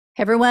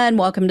Everyone,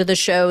 welcome to the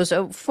show.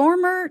 So,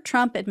 former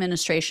Trump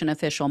administration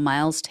official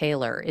Miles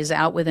Taylor is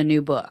out with a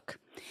new book.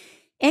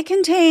 It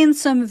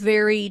contains some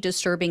very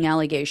disturbing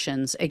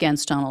allegations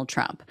against Donald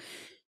Trump.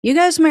 You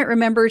guys might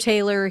remember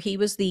Taylor. He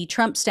was the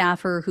Trump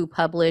staffer who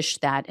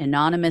published that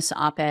anonymous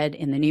op-ed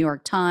in the New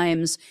York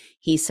Times.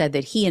 He said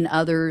that he and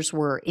others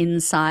were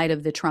inside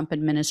of the Trump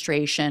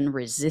administration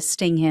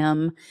resisting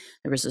him.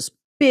 There was this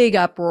big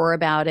uproar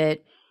about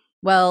it.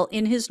 Well,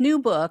 in his new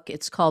book,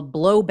 it's called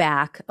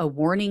Blowback, A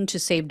Warning to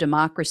Save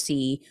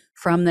Democracy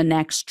from the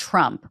Next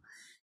Trump.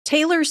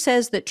 Taylor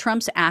says that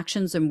Trump's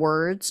actions and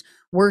words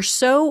were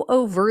so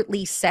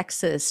overtly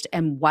sexist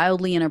and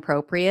wildly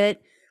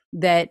inappropriate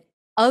that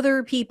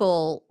other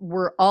people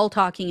were all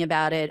talking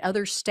about it.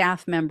 Other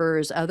staff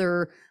members,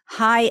 other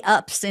high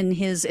ups in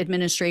his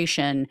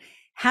administration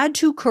had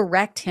to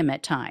correct him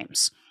at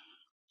times.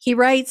 He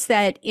writes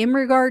that in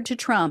regard to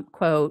Trump,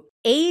 quote,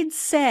 aides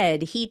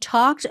said he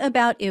talked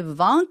about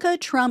Ivanka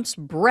Trump's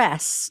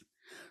breasts,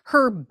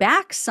 her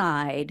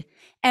backside,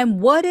 and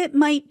what it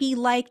might be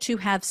like to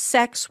have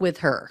sex with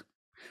her.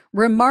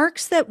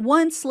 Remarks that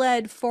once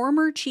led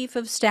former Chief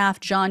of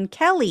Staff John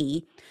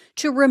Kelly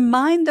to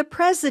remind the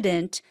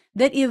president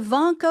that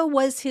Ivanka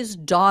was his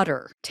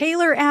daughter.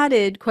 Taylor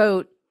added,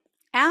 quote,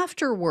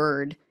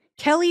 afterward,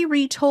 Kelly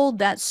retold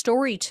that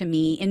story to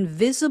me in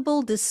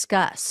visible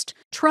disgust.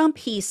 Trump,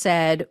 he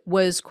said,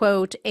 was,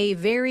 quote, a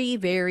very,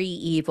 very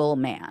evil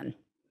man.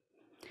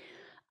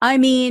 I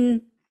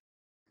mean,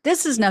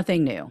 this is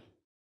nothing new,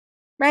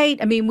 right?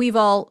 I mean, we've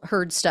all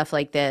heard stuff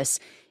like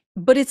this,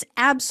 but it's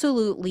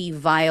absolutely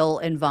vile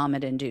and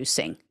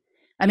vomit-inducing.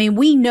 I mean,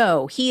 we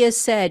know he has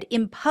said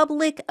in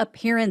public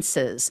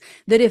appearances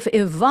that if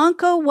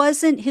Ivanka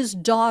wasn't his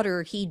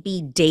daughter, he'd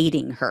be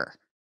dating her.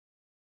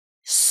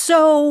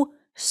 So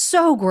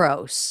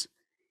gross.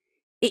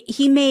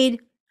 He made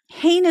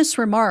heinous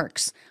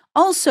remarks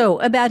also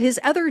about his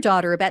other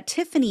daughter, about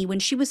Tiffany, when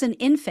she was an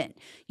infant.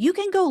 You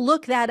can go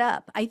look that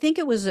up. I think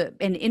it was an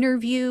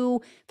interview.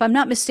 If I'm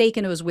not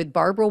mistaken, it was with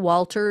Barbara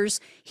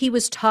Walters. He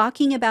was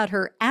talking about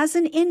her as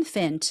an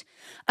infant,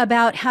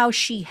 about how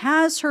she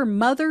has her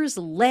mother's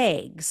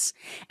legs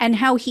and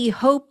how he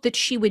hoped that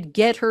she would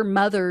get her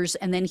mother's,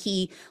 and then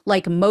he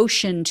like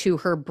motioned to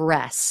her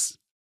breasts.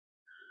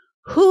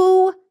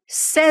 Who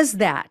says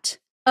that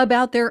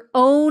about their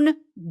own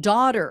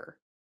daughter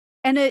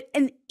and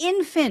an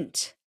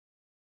infant?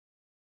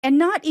 And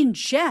not in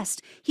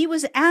jest. He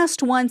was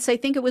asked once, I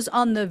think it was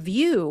on The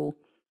View,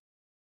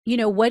 you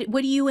know, what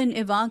do you and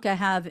Ivanka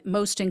have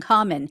most in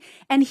common?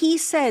 And he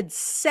said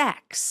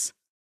sex.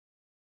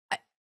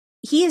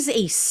 He is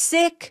a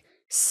sick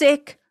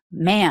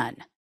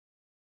man.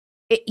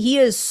 He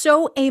is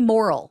so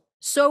amoral,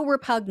 so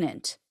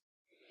repugnant.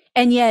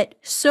 And yet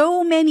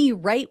so many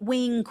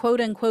right-wing, quote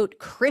unquote,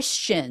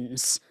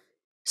 Christians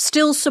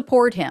still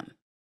support him.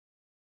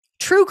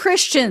 True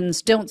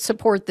Christians don't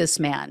support this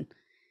man.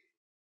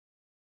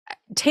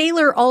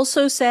 Taylor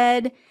also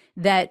said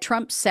that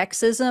Trump's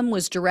sexism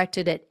was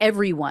directed at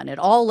everyone at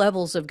all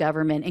levels of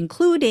government,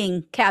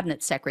 including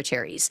cabinet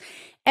secretaries.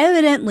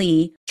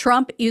 Evidently,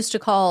 Trump used to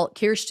call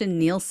Kirstjen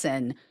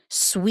Nielsen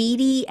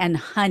sweetie and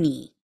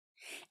honey,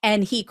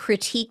 and he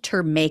critiqued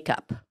her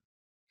makeup.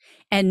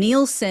 And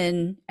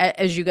Nielsen,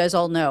 as you guys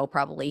all know,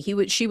 probably,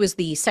 she was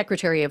the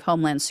Secretary of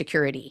Homeland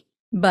Security.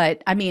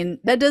 But I mean,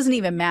 that doesn't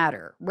even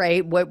matter,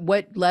 right?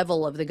 What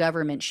level of the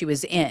government she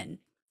was in.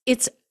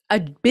 It's a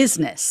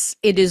business.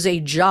 It is a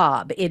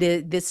job.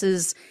 This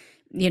is,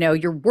 you know,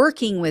 you're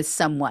working with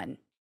someone.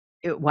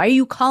 Why are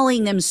you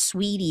calling them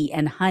sweetie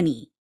and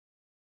honey?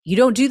 You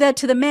don't do that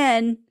to the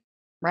men,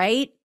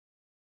 right?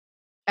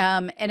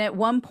 And at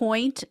one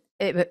point,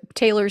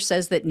 Taylor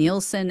says that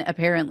Nielsen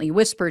apparently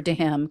whispered to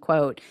him,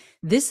 quote,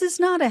 this is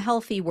not a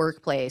healthy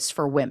workplace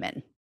for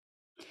women.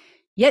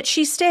 Yet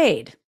she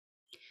stayed.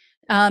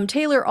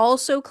 Taylor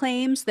also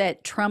claims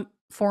that Trump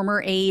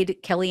former aide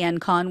Kellyanne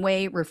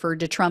Conway referred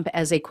to Trump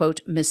as a,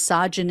 quote,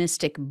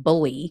 misogynistic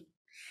bully.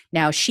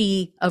 Now,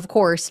 she, of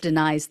course,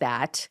 denies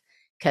that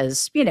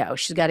because, you know,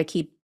 she's got to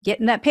keep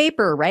getting that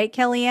paper, right,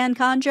 Kellyanne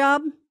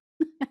Conjob?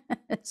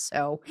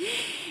 So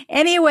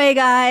anyway,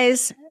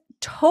 guys,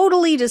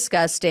 totally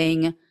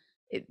disgusting.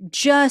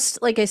 Just,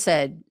 like I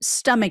said,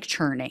 stomach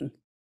churning,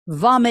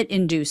 vomit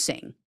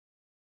inducing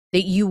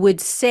that you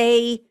would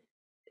say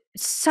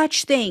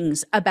such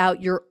things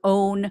about your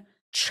own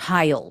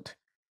child.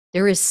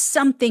 There is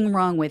something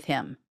wrong with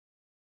him.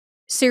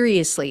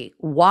 Seriously,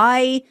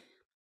 why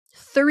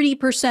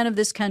 30% of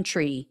this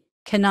country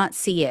cannot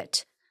see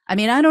it? I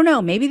mean, I don't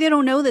know. Maybe they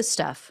don't know this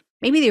stuff.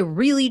 Maybe they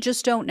really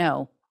just don't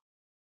know.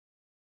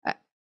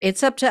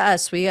 It's up to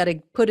us. We got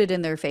to put it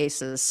in their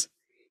faces.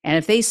 And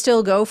if they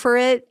still go for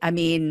it, I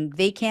mean,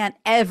 they can't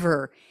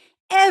ever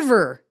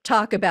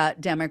talk about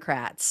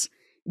Democrats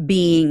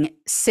being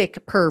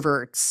sick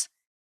perverts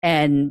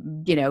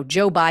and, you know,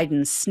 Joe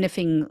Biden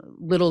sniffing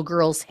little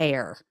girls'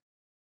 hair.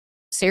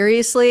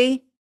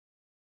 Seriously?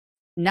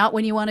 Not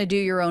when you want to do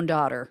your own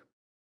daughter.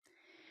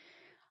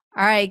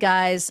 All right,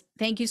 guys.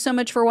 Thank you so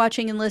much for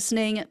watching and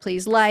listening.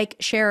 Please like,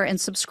 share, and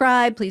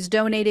subscribe. Please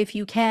donate if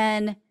you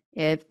can.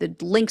 If the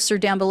links are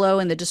down below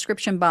in the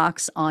description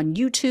box on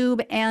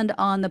YouTube and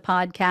on the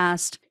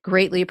podcast,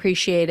 greatly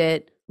appreciate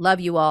it. Love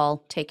you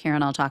all. Take care,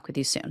 and I'll talk with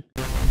you soon.